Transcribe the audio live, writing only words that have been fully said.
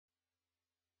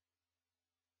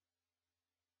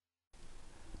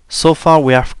So far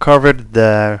we have covered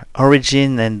the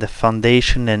origin and the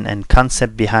foundation and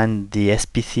concept behind the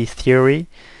SPC theory,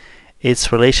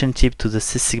 its relationship to the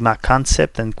Six Sigma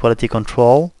concept and quality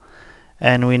control,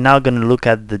 and we're now going to look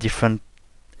at the different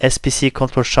SPC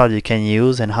control charts you can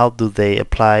use and how do they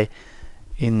apply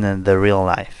in the real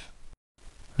life.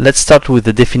 Let's start with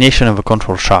the definition of a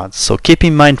control chart. So keep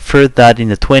in mind first that in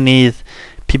the 20s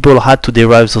people had to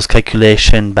derive those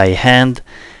calculations by hand,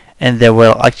 and they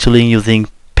were actually using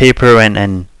paper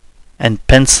and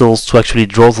pencils to actually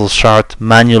draw those charts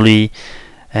manually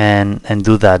and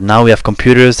do that. Now we have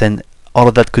computers and all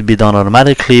of that could be done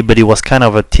automatically, but it was kind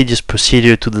of a tedious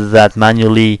procedure to do that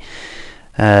manually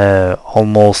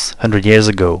almost 100 years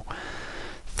ago.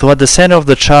 So at the center of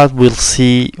the chart we'll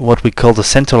see what we call the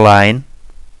center line,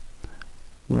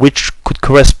 which could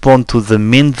correspond to the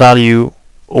mean value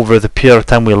over the period of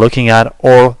time we're looking at,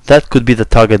 or that could be the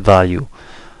target value.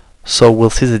 So we'll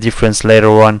see the difference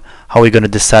later on, how we're going to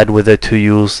decide whether to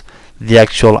use the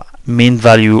actual mean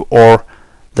value or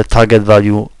the target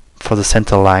value for the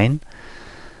center line.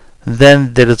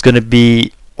 Then there is going to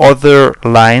be other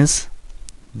lines,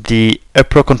 the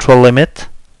upper control limit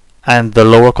and the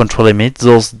lower control limit,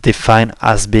 those defined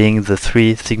as being the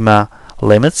 3 sigma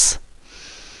limits.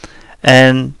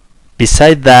 And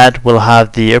beside that we'll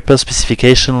have the upper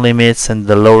specification limits and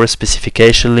the lower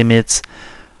specification limits,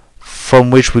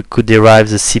 from which we could derive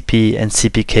the CP and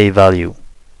CPK value.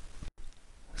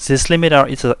 These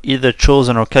limits are either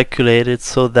chosen or calculated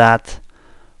so that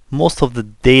most of the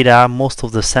data, most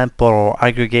of the sample or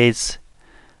aggregates,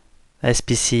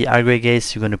 SPC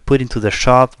aggregates you're going to put into the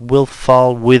chart will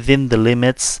fall within the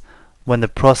limits when the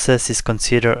process is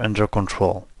considered under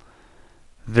control.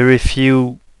 Very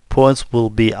few points will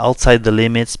be outside the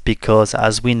limits because,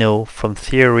 as we know from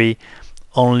theory,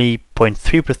 only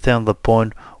 0.3% of the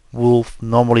point will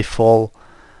normally fall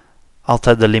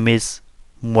outside the limits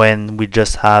when we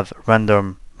just have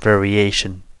random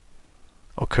variation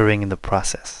occurring in the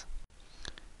process.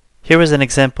 Here is an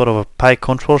example of a pi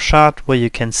control chart where you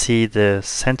can see the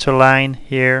center line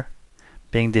here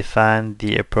being defined,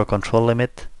 the upper control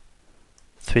limit,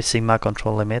 3 sigma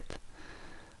control limit,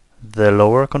 the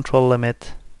lower control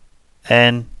limit,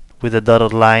 and with a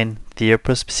dotted line the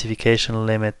upper specification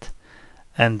limit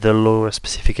and the lower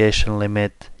specification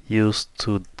limit used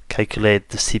to calculate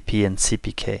the CP and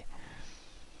CPK.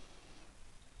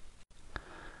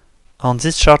 On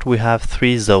this chart we have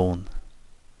 3 zones.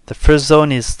 The first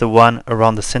zone is the one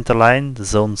around the center line, the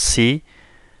zone C,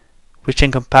 which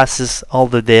encompasses all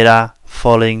the data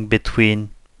falling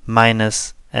between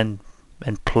minus and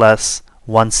plus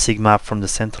 1 sigma from the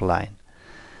center line.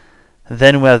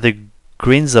 Then we have the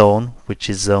green zone, which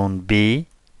is zone B,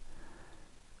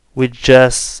 which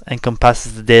just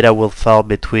encompasses the data will fall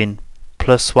between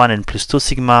plus 1 and plus 2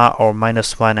 sigma or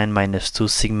minus 1 and minus 2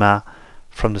 sigma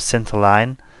from the center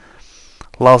line.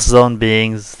 Last zone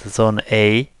being zone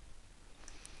A,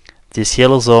 this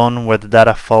yellow zone where the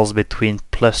data falls between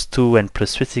plus 2 and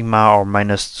plus 3 sigma or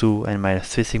minus 2 and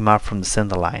minus 3 sigma from the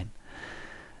center line.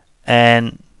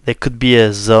 And there could be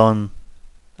a zone,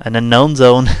 an unknown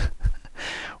zone,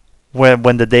 where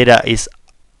when the data is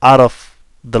out of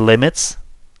the limits,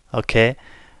 okay,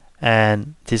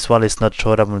 and this one is not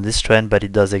showed up on this trend, but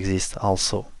it does exist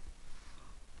also.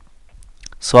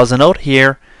 So as a note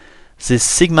here, this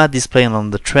sigma displayed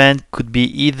on the trend could be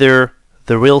either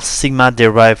the real sigma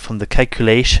derived from the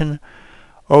calculation,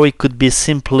 or it could be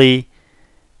simply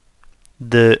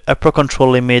the upper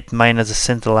control limit minus the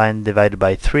center line divided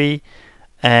by 3,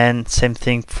 and same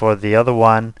thing for the other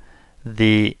one,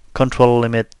 the control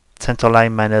limit center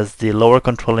line minus the lower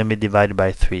control limit divided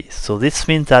by 3. So this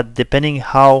means that depending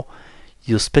how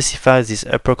you specify this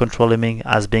upper control limit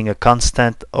as being a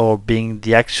constant or being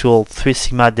the actual 3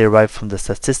 sigma derived from the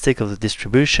statistic of the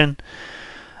distribution,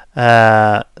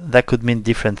 that could mean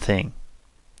different thing.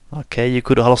 Okay, you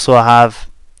could also have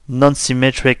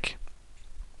non-symmetric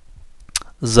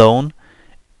zone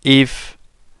if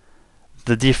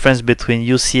the difference between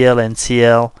UCL and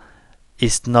CL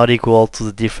is not equal to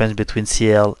the difference between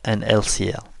CL and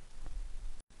LCL.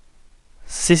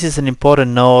 This is an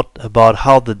important note about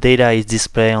how the data is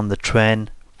displayed on the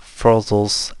trend for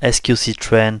those SQC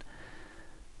trend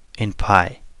in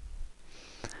pi.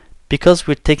 Because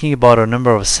we're taking about a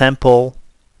number of sample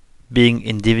being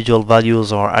individual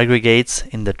values or aggregates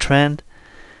in the trend,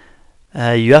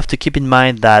 you have to keep in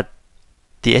mind that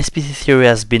the SPC theory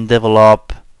has been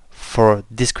developed for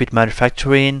discrete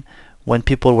manufacturing when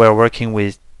people were working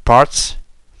with parts,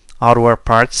 hardware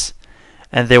parts,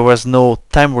 and there was no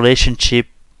time relationship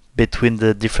between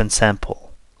the different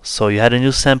sample. So you had a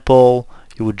new sample,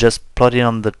 you would just plot it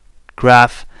on the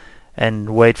graph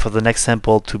and wait for the next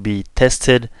sample to be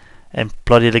tested and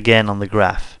plot it again on the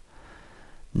graph.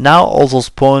 Now all those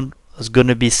points is going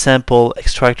to be sample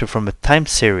extracted from a time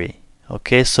series.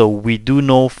 Okay, so we do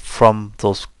know from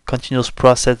those continuous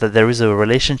process that there is a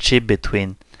relationship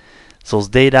between those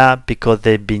data because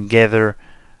they've been gathered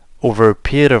over a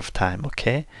period of time.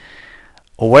 Okay.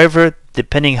 However,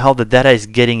 depending how the data is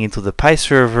getting into the Pi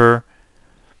server,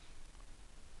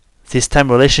 this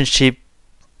time relationship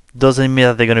doesn't mean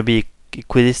that they're going to be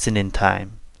equidistant in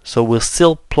time. So we'll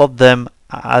still plot them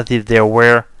as if they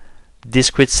were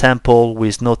discrete sample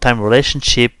with no time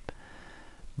relationship,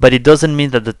 but it doesn't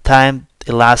mean that the time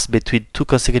elapsed between two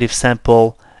consecutive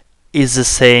samples is the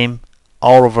same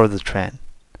all over the trend.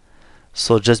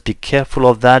 So just be careful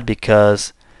of that,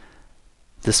 because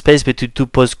the space between 2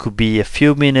 points could be a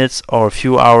few minutes or a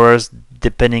few hours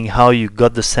depending how you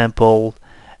got the sample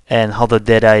and how the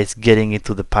data is getting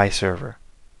into the Pi server.